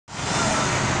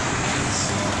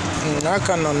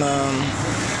aka nọ na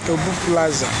Obu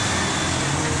Plaza.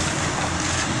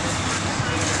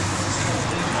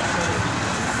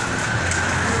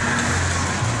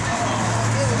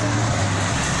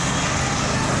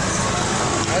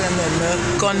 Aga na-eme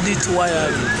conduit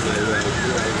wiring.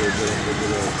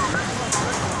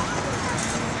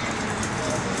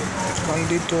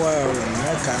 Conduit wiring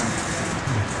aka.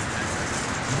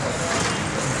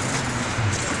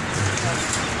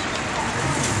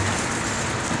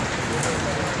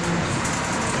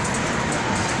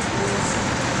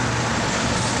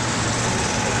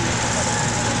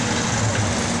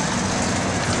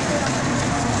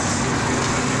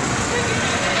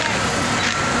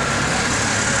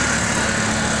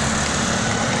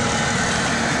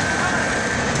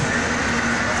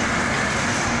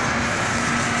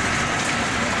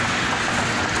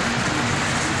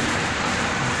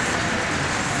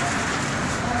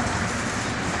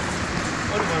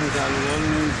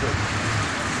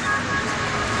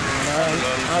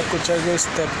 Aku check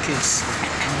step keys.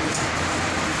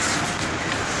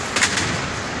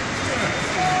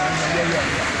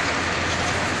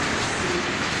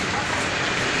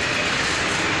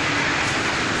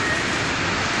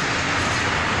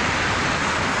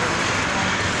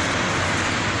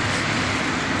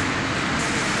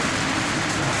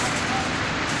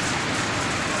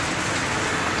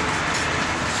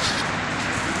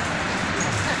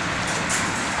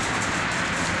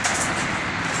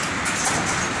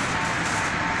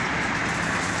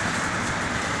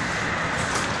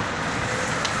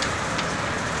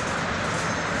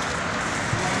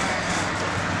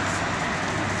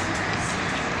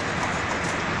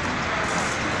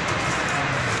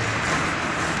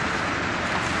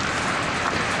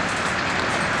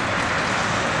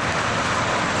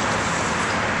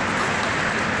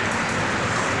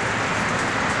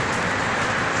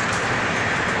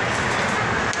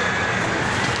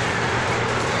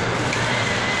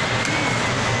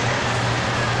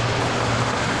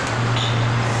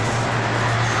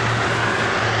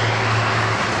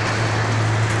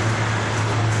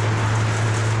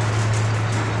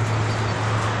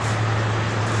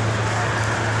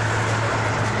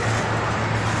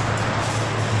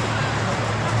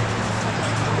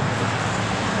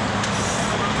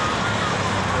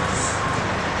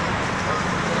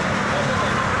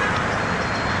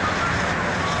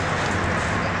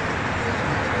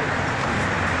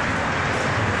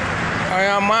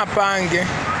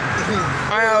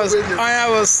 I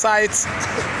was site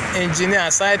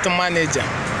engineer, site manager.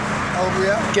 Oh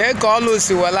yeah. Ke call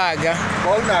Lucy Walaga.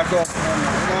 Call na go.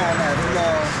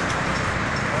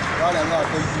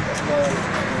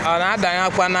 Ana adanya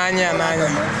kwa n'anya.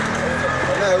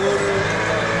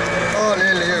 Oh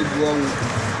lele egwu.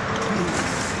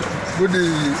 Good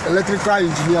electrical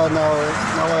engineer now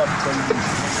I am.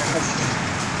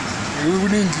 You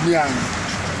need engineer.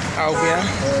 Oh yeah.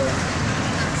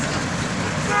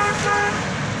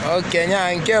 Okay,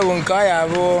 nya nke bụ nke ọ ya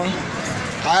bụ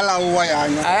ala waya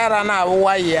anya. Ayara na abụ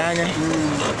waya anya.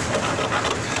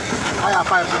 Aya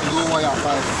 5 go waya 5.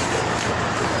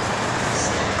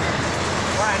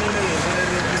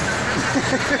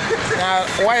 Na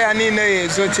waya niile ya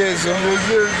ezocha ezo.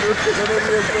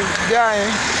 Dị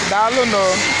anyị, daalụ nọ.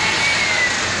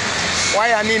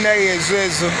 Waya niile ya ezo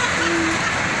ezo.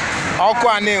 Ọkụ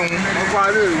a na-enwu.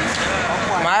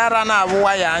 Ma ayara na abụ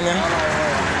waya anya.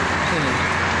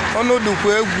 Onu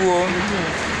dukwa egwu o.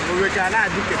 Oweka na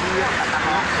adike ni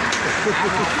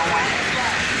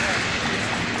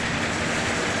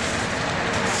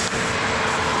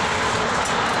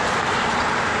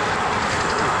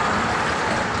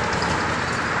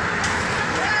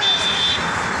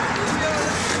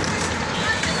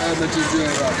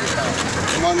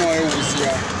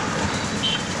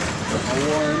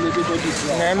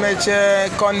na-emeche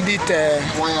conduit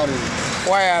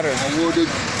wiring.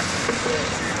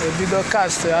 Ebido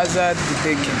cast hazard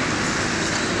detection.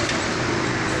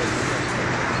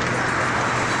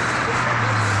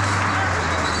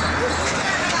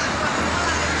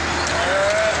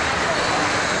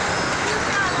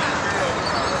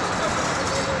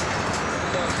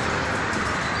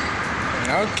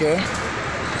 Okay.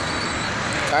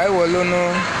 I will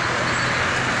no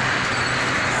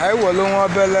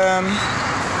obele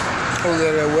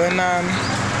ogere wena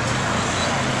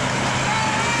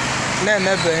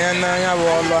na-enebe ya n'anya bụ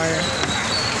ọlụ anya.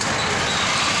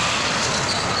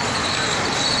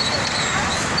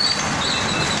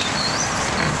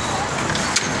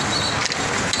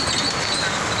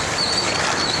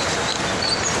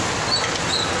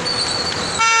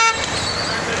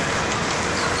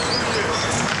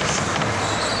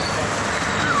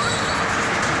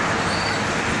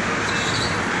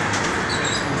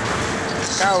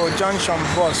 Cow junction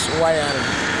boss wiring.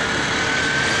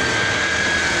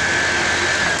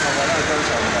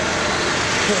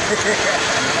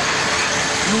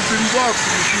 Looping box.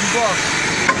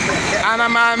 Ana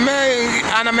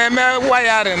me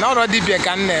wiring already be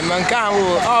can name and can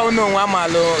oh no one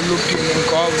malo looping in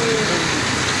call.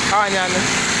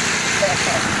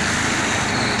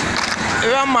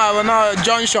 Even my no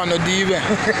junction of the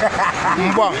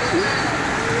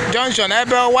junction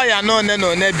ebe wire no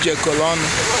nebje colon.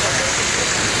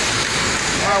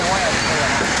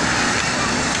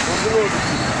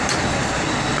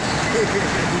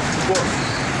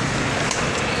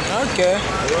 Okay.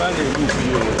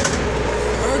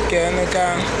 Okay, naka.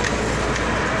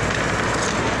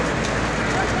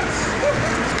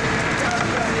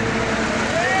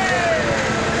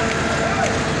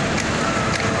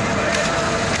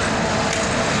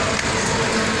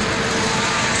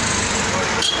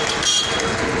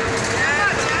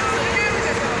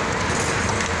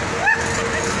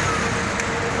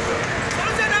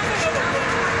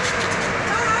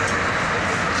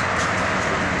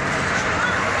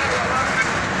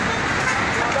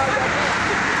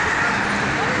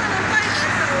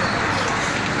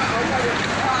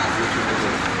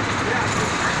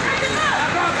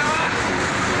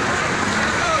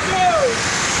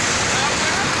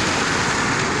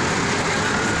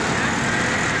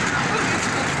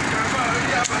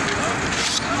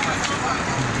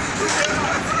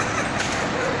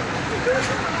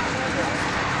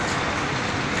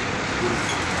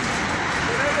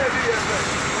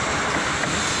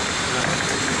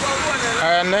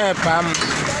 Ne pam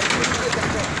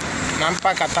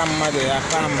nampa kata mmadụ ya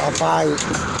pam Apai.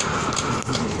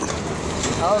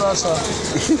 ahụ so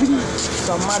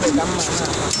mmadụ ka mma na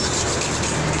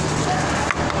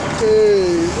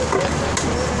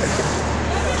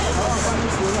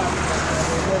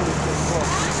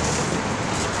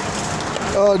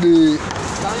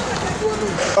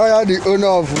The owner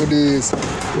of the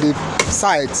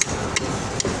site.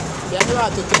 The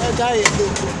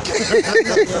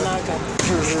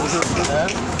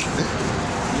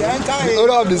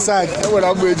owner of the site, when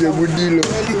I'm going to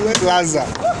Plaza.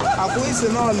 I'm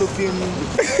looking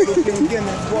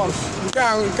boss.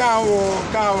 Can't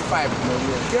pipe.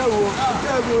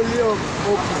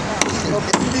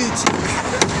 Open beach.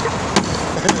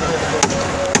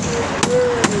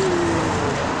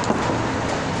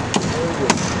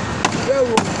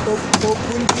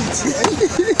 Open beach.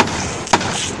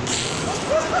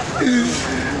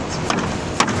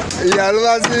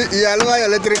 Yalwa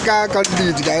electrical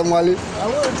conduit guy Mali. I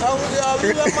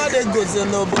would go to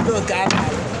no Ghana.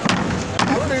 I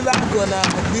would even go now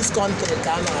this country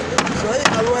Ghana. So I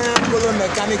want to go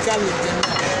mechanical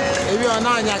engineer. If you are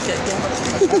not if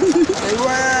you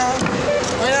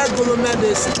are go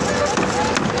medicine.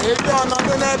 If you are not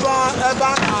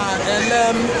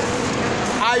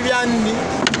Avian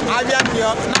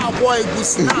now boy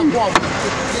goose now bomb.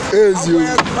 You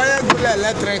good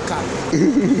electrical.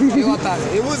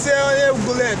 It was a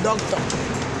good doctor.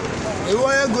 It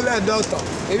was a good doctor.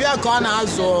 If you are going to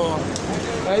ask or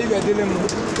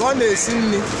one see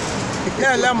me,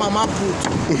 let mama put.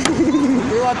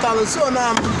 You are so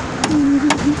now.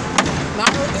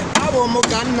 Now, I will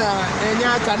make an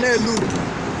look.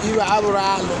 You are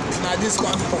now this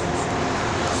conference.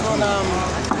 So now.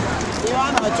 You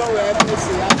want to show where everything is to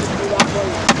do that for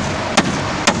you.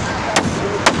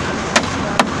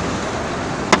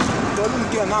 Don't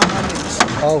get now manage.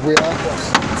 Oh, we are.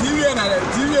 TV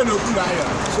no kula.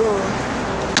 So,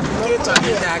 no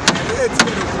time that.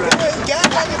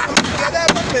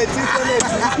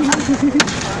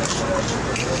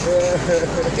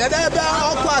 Get up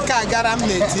okwa ka garam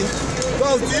neti.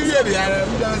 Because TV be are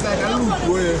look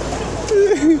boy.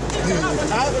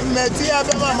 Meti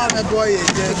abe mama me boy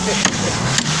je.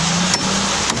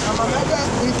 Mama me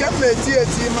nke meti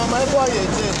eti mama boy je.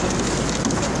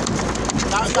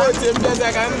 Ka tem be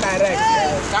can direct.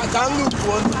 Can look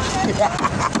one.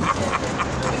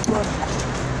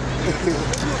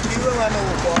 You want to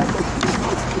go.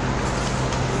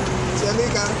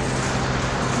 Selika.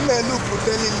 Me look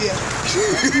putelia.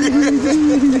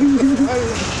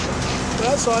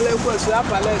 That's all I was. I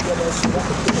like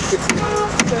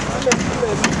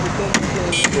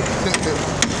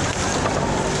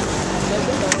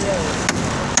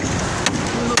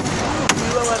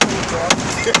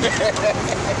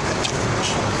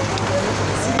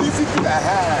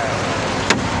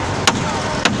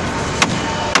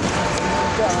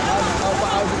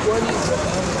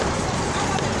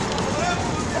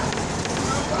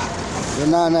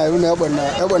Na even ebe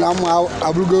na ama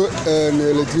abụgo na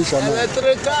electrician.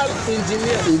 Electrical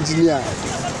engineer.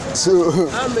 So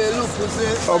I'm a look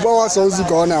ọ gbawa sọ nzu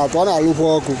ka ọ na-atụ ọ na-alụkwa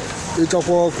ọkụ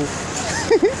ịchọkwa ọkụ.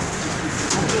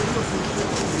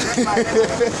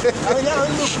 Onye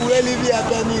nnukwu elibi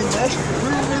ebe niile.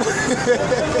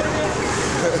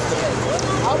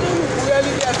 Ọnụ nnukwu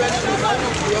elibi ebe niile ka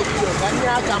nnukwu ekwu ka ndị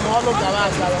aka ma ọnụ gara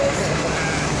agara.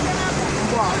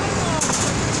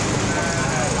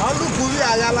 Ọnụ kwuru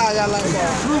aghala aghala.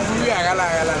 Kwuru aghala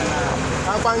aghala.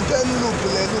 Akwa nke nnukwu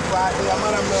na-enukwu ya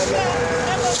mara mmele.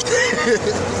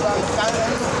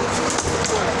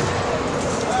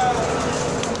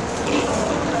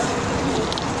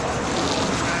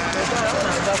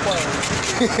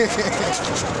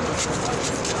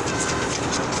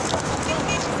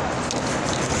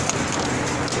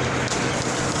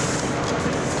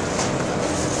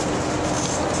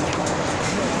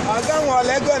 Ọ̀gá wọn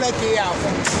lẹ́gọ́ ní kí yà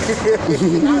fún.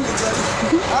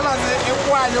 Ọlọ́ni ikú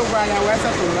àyọ̀gbọ̀ àyàwó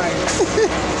ẹsẹ̀ tó láyé.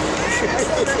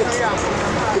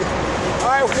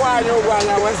 Ọ ikú àyọ̀gbọ̀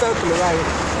àyàwó ẹsẹ̀ tó láyé.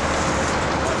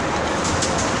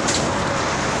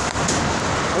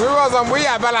 We was on we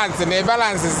are balancing a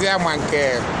balance is here one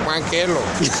kilo.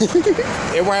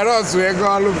 It went out to a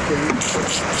girl look.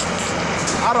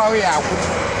 How do we have?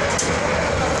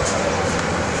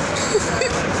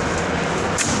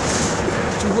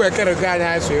 To work at a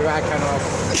guy, I say, I cannot.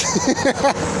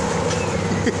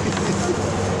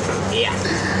 Yeah.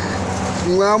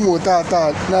 Nwa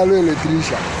tata na lo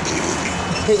electrician.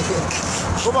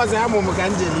 Como você ama o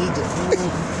candelito?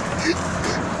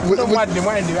 Não pode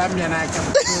demais de minha naca.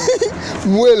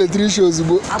 Mu electrician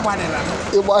ozugbo. Agbanela.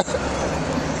 Igba.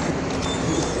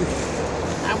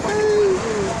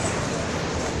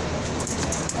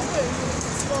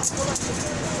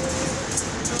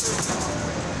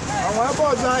 Àwọn ẹbọ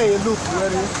ọjọ́ àyè look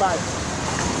very fine.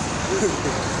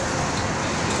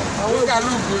 Àwọn ká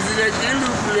look sílẹ̀ kí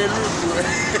look lè look.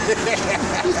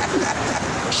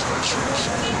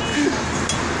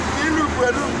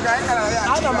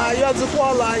 Ana m ayọ tukwu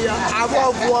ọlụ anya abụọ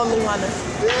bụ ọlụ nwanne.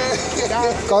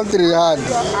 Country hard.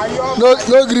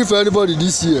 No gree for anybody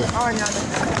this year.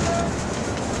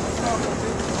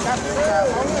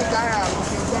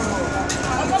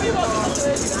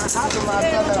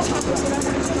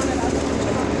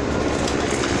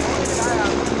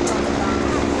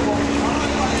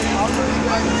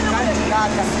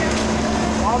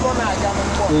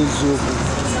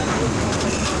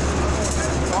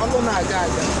 Ọlụ na-aga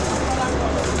aga.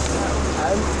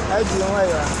 Eji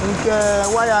nwayọ nke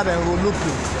waya na-enwe lupu.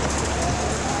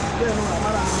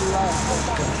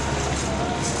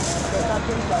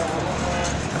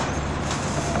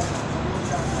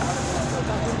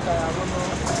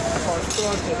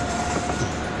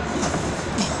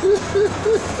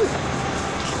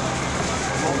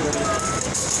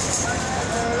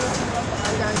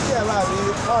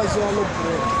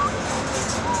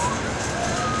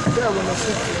 There will not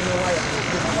sit in the wire.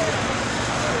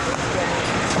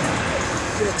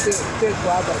 Take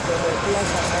water to the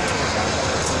Plaza.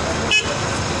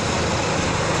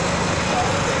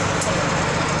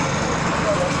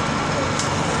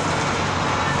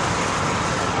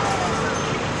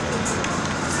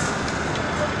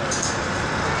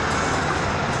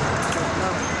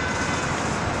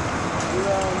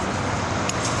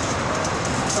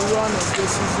 Run and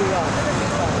this is around.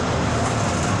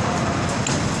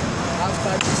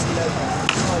 After this level,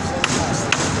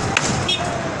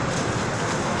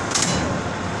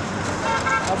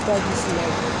 after this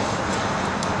level,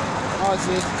 how's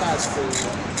it cash for you?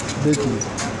 Baking.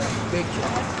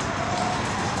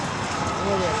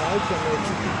 I can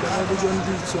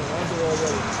do it all the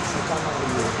way.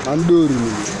 Andori.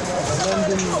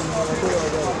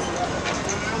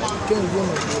 Can't go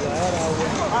to the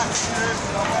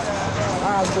I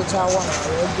go to one.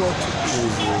 I go to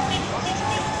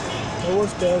the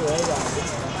worst day.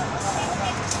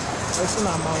 That's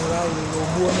not my right.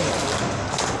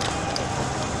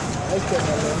 I can't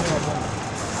remember.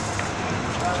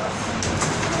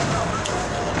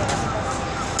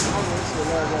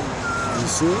 You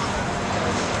see?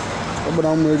 I'm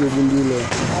going to go to the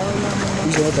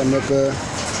neck.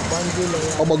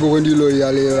 I'm going to go to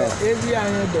every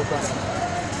annual dopa.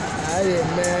 I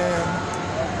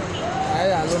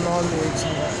don't know which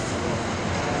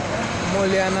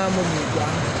Moliana Mumiga.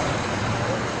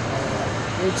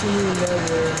 18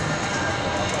 level.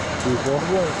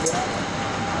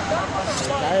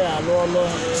 I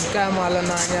alone Kamala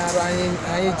Nanya Rangi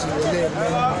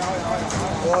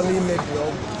only make you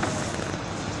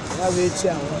have a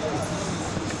channel.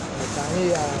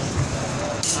 I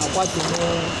what to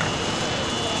know.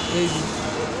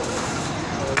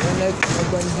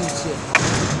 na-ekenekwa ndị ichie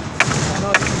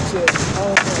n'ọtụ ichie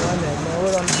ọhụrụ ha na-eme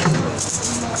ụrọ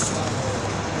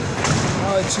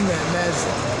n'ọchị na-eme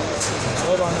eze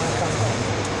ụrọ n'aka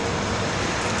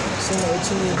si na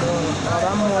echi niile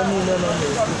ọra mmụọ niile nọ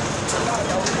n'ekwu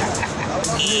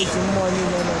n'eji mmụọ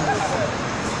niile nọ n'ekwu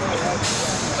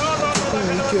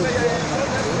nwere ike okwu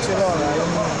echere ọra ya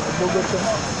mma ogbogote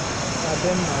na be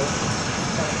nna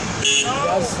ya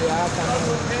ya zie aka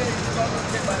n'ụlọ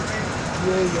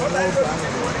ihe eyo n'oge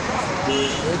ahụ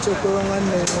echekwara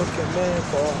nwanne ya nwoke mee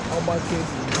ka ọ gbake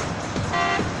ebili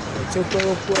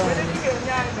echekwarakwu anyị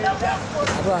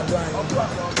arụ adụ anyị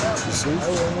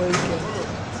wee nwee ike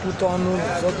kwute ọnụ ụlọ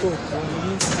zọta oku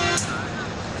iri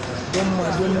dị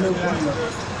mmadụ nnekwu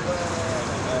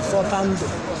zọta ndụ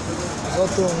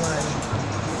zọta onwe anyị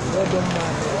dị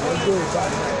mmadụ ego ụba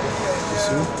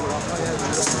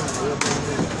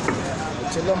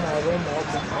echele ma ọrụ ma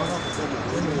ọkụ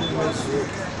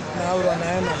na ụrọ na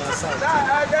anyị nọ na saịtị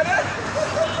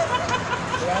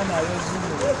ya na-arụzi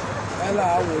ụlọ ela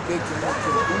awụde gị nwoke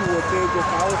iweta ego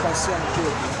ka awụkwasị nke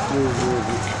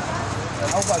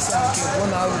awụkwasị nke bụ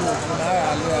na alụrụ okwu na agha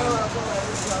alụ ya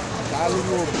ka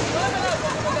alụrụ okwu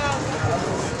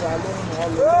alụ ma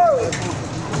ọlụ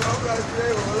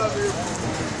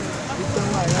ite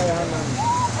nwaanyị ya na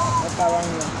ọtara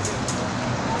nwa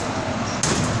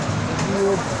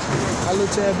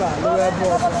alụcha ebe a lụwa ebe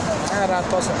ọzọ aghara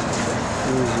atọsa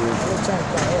alụcha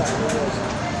nke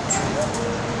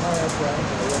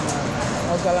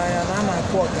ọgaranya na a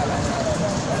na-akpọ ọgaranya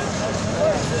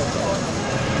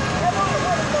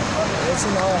esi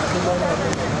na ọ ga-adịgbo onye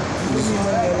ọbụla ndị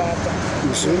niile na-ele aka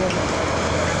ihe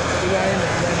anyị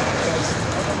na-eme na-agazi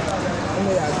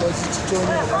onye ya agọzi chiche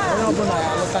onye ọbụla ya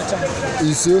alụtacha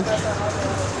ise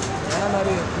ya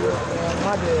nara ekwu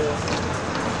mmadụ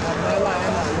na-ele anyị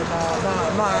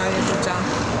na anyị tụcha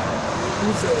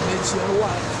ụzọ emechi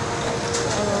ụwa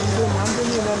ndị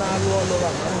niile na-alụ ọlụ ma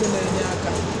ndị na-enye aka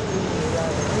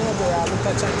onye ọbụla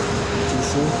alụtacha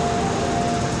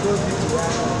obi dị ya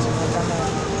maka na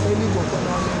eluigbo kwe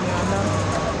n'ọnụnụ ya na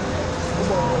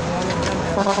ụgbọgwụ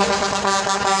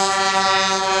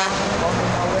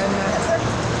ọmụma wee na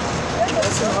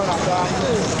esi na ọ ga-aga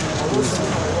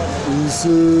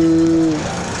ise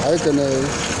anyị kene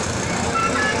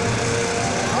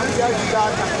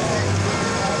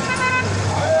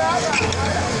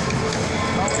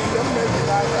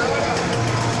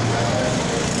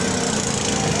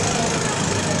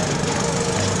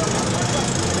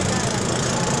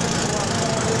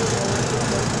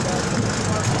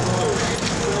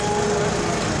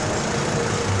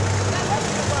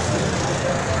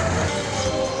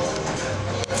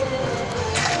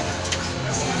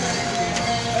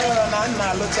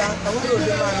alụcha enwere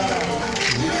ụdị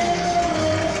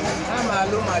a ma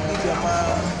alụ ma dibịa ma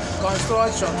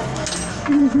construction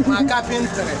ma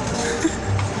carpentry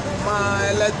ma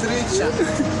electrician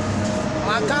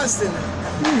ma casting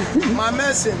ma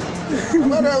mesin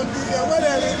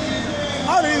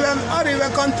ọrụ iwe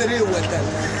kọntrị wetara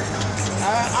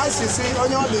asịsị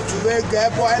onye ọ dịjụrụ ego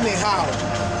ebe anyhow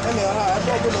ebe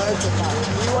ọbụla onye chụtara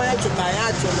iwe onye chụtara ya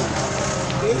achụrụ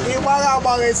ịgbagha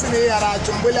agbagha esi na ịghara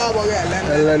achụ mgbeli agbagha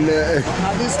elele na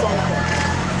dis company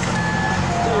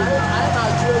anyị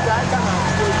na-achụ ego anyị ka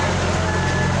na-achụ ego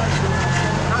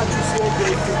na-achụsi ego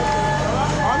ike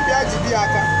ọ mbịa jide ya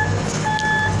aka